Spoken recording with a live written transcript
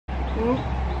Ooh.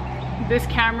 This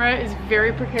camera is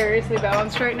very precariously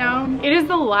balanced right now. It is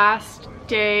the last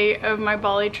day of my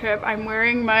Bali trip. I'm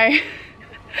wearing my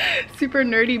super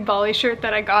nerdy Bali shirt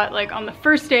that I got like on the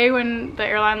first day when the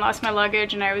airline lost my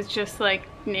luggage, and I was just like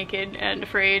naked and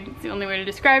afraid. It's the only way to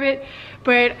describe it.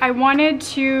 But I wanted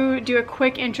to do a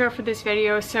quick intro for this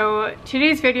video. So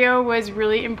today's video was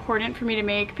really important for me to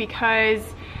make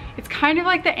because it's kind of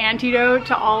like the antidote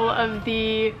to all of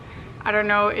the, I don't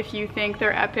know if you think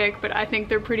they're epic, but I think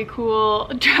they're pretty cool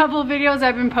travel videos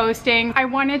I've been posting. I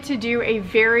wanted to do a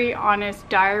very honest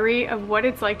diary of what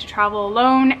it's like to travel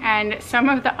alone and some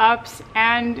of the ups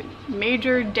and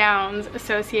major downs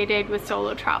associated with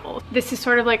solo travel. This is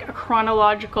sort of like a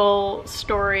chronological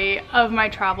story of my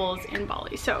travels in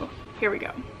Bali. So here we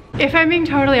go. If I'm being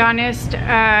totally honest,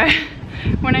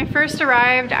 when I first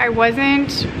arrived, I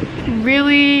wasn't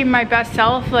really my best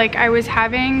self. Like, I was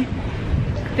having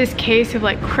this case of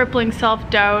like crippling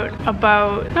self-doubt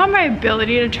about not my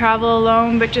ability to travel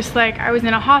alone, but just like I was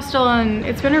in a hostel, and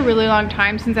it's been a really long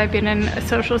time since I've been in a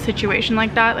social situation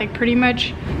like that. Like, pretty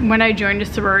much when I joined a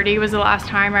sorority was the last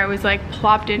time I was like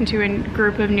plopped into a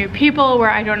group of new people where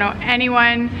I don't know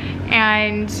anyone.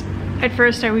 And at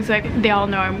first I was like, they all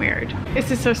know I'm weird.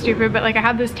 This is so stupid, but like I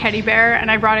had this teddy bear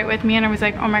and I brought it with me, and I was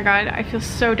like, oh my god, I feel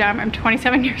so dumb. I'm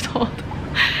 27 years old.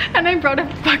 And I brought a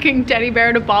fucking teddy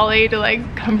bear to Bali to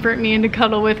like comfort me and to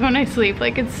cuddle with when I sleep.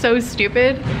 Like, it's so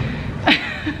stupid.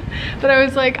 But I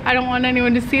was like, I don't want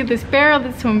anyone to see this bear.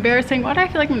 That's so embarrassing. Why do I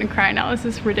feel like I'm gonna cry now? This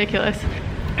is ridiculous.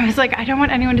 I was like, I don't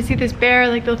want anyone to see this bear.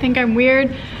 Like, they'll think I'm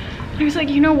weird. And I was like,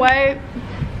 you know what?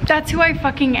 That's who I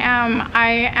fucking am.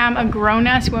 I am a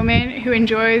grown-ass woman who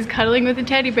enjoys cuddling with a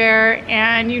teddy bear,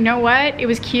 and you know what? It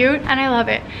was cute and I love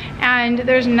it. And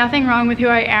there's nothing wrong with who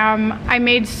I am. I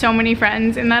made so many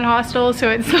friends in that hostel,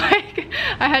 so it's like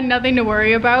I had nothing to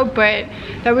worry about, but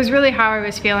that was really how I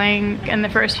was feeling in the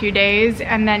first few days.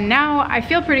 And then now I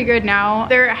feel pretty good now.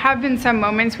 There have been some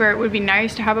moments where it would be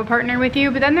nice to have a partner with you,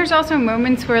 but then there's also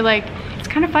moments where like it's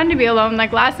kind of fun to be alone.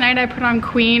 Like last night I put on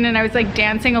Queen and I was like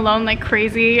dancing alone like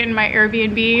crazy in my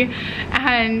Airbnb,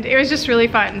 and it was just really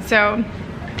fun. So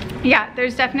yeah,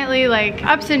 there's definitely like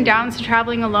ups and downs to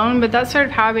traveling alone, but that's sort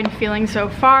of how I've been feeling so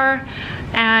far.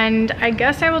 And I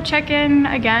guess I will check in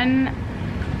again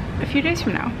a few days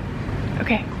from now.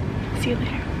 Okay, see you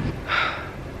later.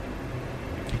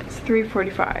 It's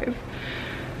 3:45.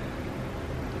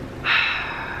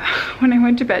 When I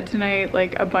went to bed tonight,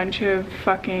 like a bunch of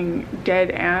fucking dead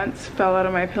ants fell out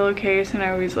of my pillowcase, and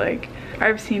I was like,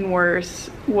 I've seen worse,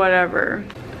 whatever.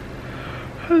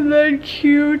 And then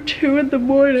Q2 in the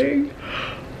morning.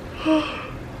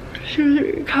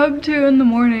 Come 2 in the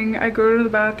morning, I go to the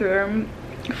bathroom,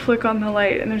 flick on the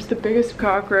light, and there's the biggest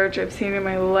cockroach I've seen in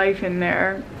my life in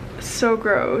there. So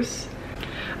gross.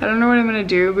 I don't know what I'm gonna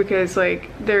do because like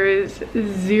there is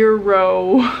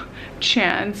 0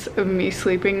 chance of me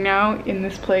sleeping now in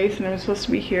this place, and I'm supposed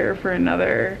to be here for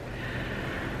another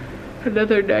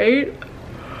night.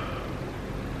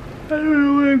 I don't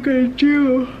know what I'm gonna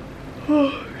do.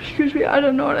 Oh, excuse me, I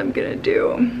don't know what I'm gonna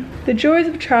do. The joys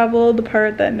of travel, the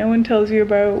part that no one tells you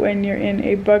about when you're in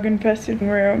a bug infested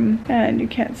room and you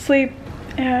can't sleep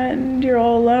and you're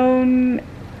all alone,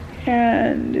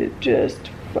 and it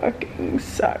just fucking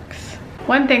sucks.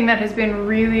 One thing that has been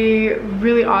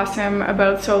really awesome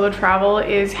about solo travel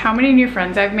is how many new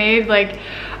friends I've made. Like,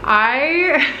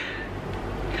 I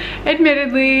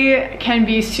admittedly can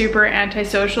be super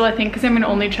antisocial, I think, because I'm an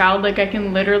only child. Like, I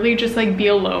can literally just like be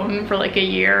alone for like a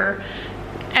year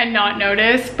and not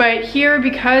notice. But here,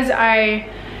 because I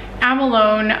am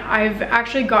alone, I've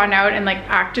actually gone out and like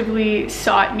actively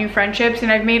sought new friendships,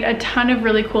 and I've made a ton of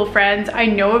really cool friends. I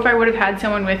know if I would have had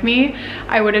someone with me,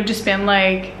 I would have just been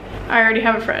like, I already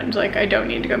have a friend, like I don't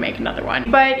need to go make another one.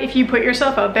 But if you put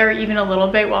yourself out there even a little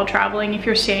bit while traveling, if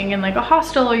you're staying in like a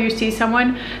hostel or you see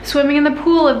someone swimming in the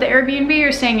pool of the Airbnb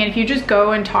you're staying in, if you just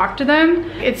go and talk to them,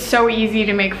 it's so easy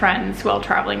to make friends while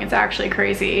traveling. It's actually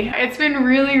crazy. It's been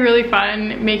really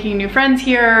fun making new friends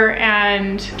here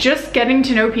and just getting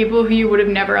to know people who you would have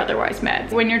never otherwise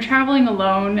met. When you're traveling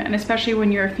alone, and especially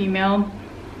when you're a female,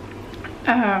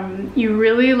 you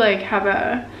really like have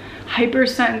a hyper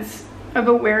sense of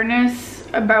awareness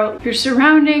about your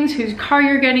surroundings, whose car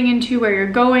you're getting into, where you're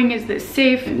going, is this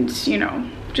safe, and you know,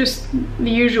 just the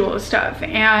usual stuff.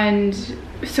 And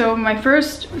so my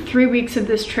first 3 weeks of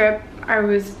this trip, I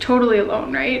was totally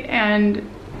alone, right? And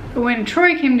when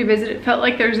Troy came to visit, it felt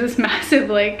like there's this massive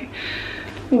like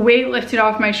weight lifted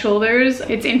off my shoulders.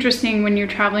 It's interesting when you're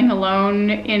traveling alone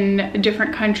in a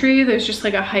different country, there's just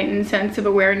like a heightened sense of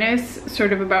awareness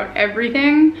sort of about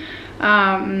everything.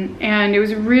 And it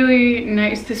was really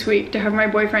nice this week to have my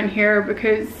boyfriend here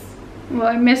because, well,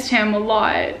 I missed him a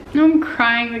lot. I'm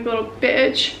crying like a little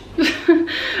bitch.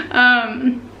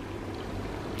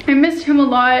 I missed him a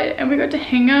lot and we got to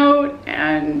hang out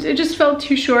and it just felt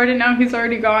too short, and now he's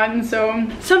already gone. So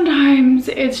sometimes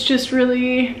it's just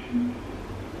really,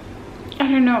 I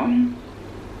don't know.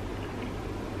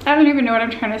 I don't even know what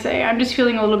I'm trying to say. I'm just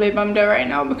feeling a little bit bummed out right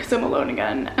now because I'm alone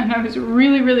again, and I was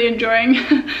really enjoying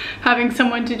having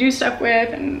someone to do stuff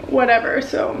with and whatever.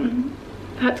 So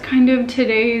that's kind of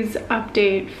today's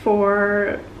update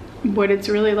for what it's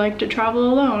really like to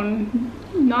travel alone.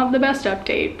 Not the best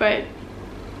update, but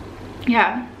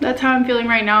yeah, that's how I'm feeling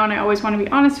right now, and I always want to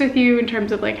be honest with you in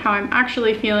terms of like how I'm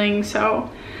actually feeling. So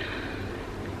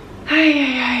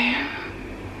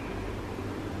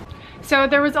So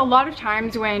there was a lot of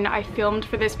times when I filmed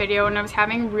for this video and I was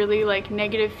having really like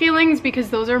negative feelings, because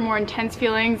those are more intense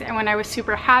feelings, and when I was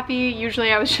super happy,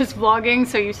 usually I was just vlogging,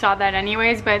 so you saw that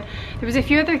anyways. But there was a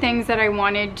few other things that I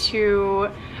wanted to,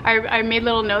 I made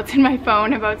little notes in my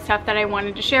phone about stuff that I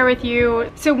wanted to share with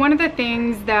you. So one of the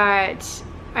things that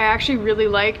I actually really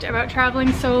liked about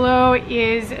traveling solo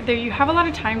is that you have a lot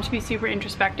of time to be super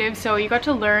introspective. So I got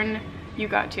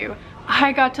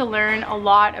to learn a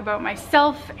lot about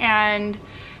myself and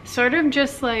sort of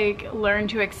just like learn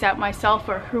to accept myself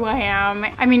for who I am.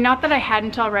 I mean, not that I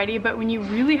hadn't already, but when you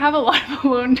really have a lot of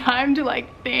alone time to like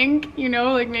think, you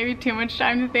know, like maybe too much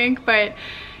time to think, but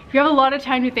you have a lot of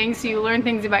time to think, so you learn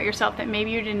things about yourself that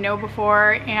maybe you didn't know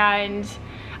before. And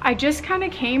I just kind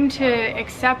of came to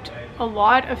accept a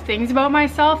lot of things about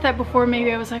myself that before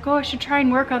maybe I was like, oh, I should try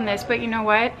and work on this, but you know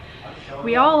what?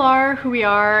 We all are who we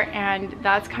are, and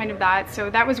that's kind of that. So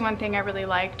that was one thing I really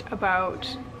liked about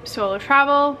solo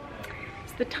travel.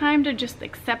 It's the time to just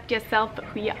accept yourself for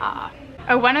who you are.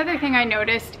 One other thing I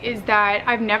noticed is that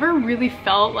I've never really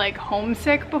felt like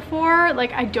homesick before.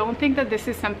 Like, I don't think that this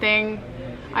is something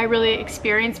I really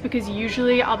experience, because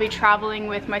usually I'll be traveling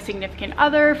with my significant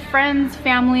other, friends,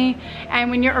 family,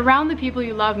 and when you're around the people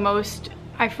you love most,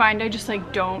 I find I just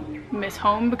like don't miss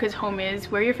home, because home is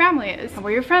where your family is and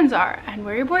where your friends are and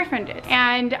where your boyfriend is.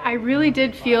 And I really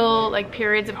did feel like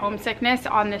periods of homesickness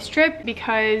on this trip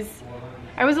because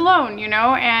I was alone, you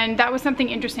know, and that was something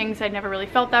interesting because I'd never really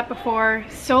felt that before.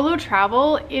 Solo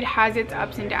travel, it has its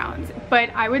ups and downs, but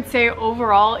I would say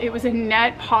overall it was a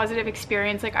net positive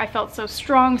experience. Like, I felt so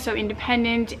strong, so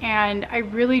independent, and I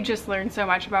really just learned so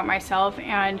much about myself.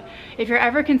 And if you're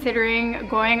ever considering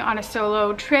going on a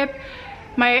solo trip,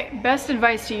 my best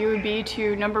advice to you would be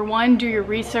to, number one, do your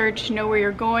research, know where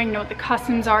you're going, know what the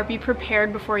customs are, be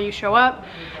prepared before you show up,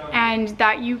 and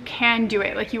that you can do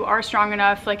it. Like, you are strong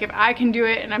enough. Like, if I can do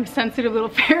it, and I'm a sensitive little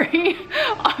fairy,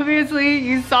 obviously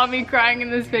you saw me crying in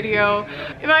this video.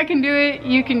 If I can do it,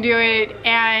 you can do it,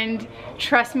 and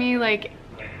trust me, like,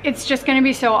 it's just gonna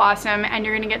be so awesome, and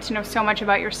you're gonna get to know so much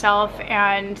about yourself.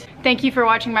 And thank you for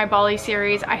watching my Bali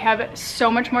series. I have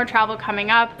so much more travel coming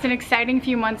up. It's an exciting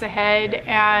few months ahead,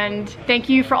 and thank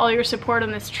you for all your support on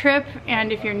this trip.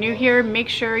 And if you're new here, make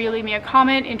sure you leave me a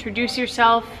comment, introduce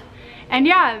yourself. And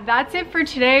yeah, that's it for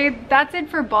today. That's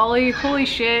it for Bali. Holy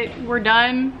shit, we're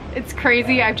done. It's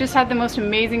crazy. I've just had the most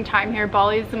amazing time here.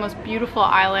 Bali is the most beautiful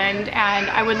island, and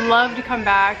I would love to come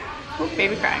back. Oh,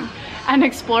 baby crying. And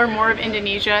explore more of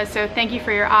Indonesia. So thank you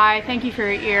for your eye, thank you for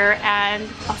your ear, and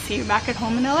I'll see you back at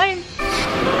home in LA.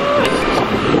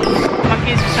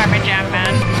 Monkeys just are my jam,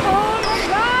 man. Oh my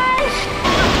gosh!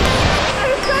 That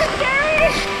is so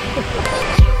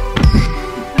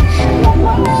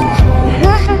scary!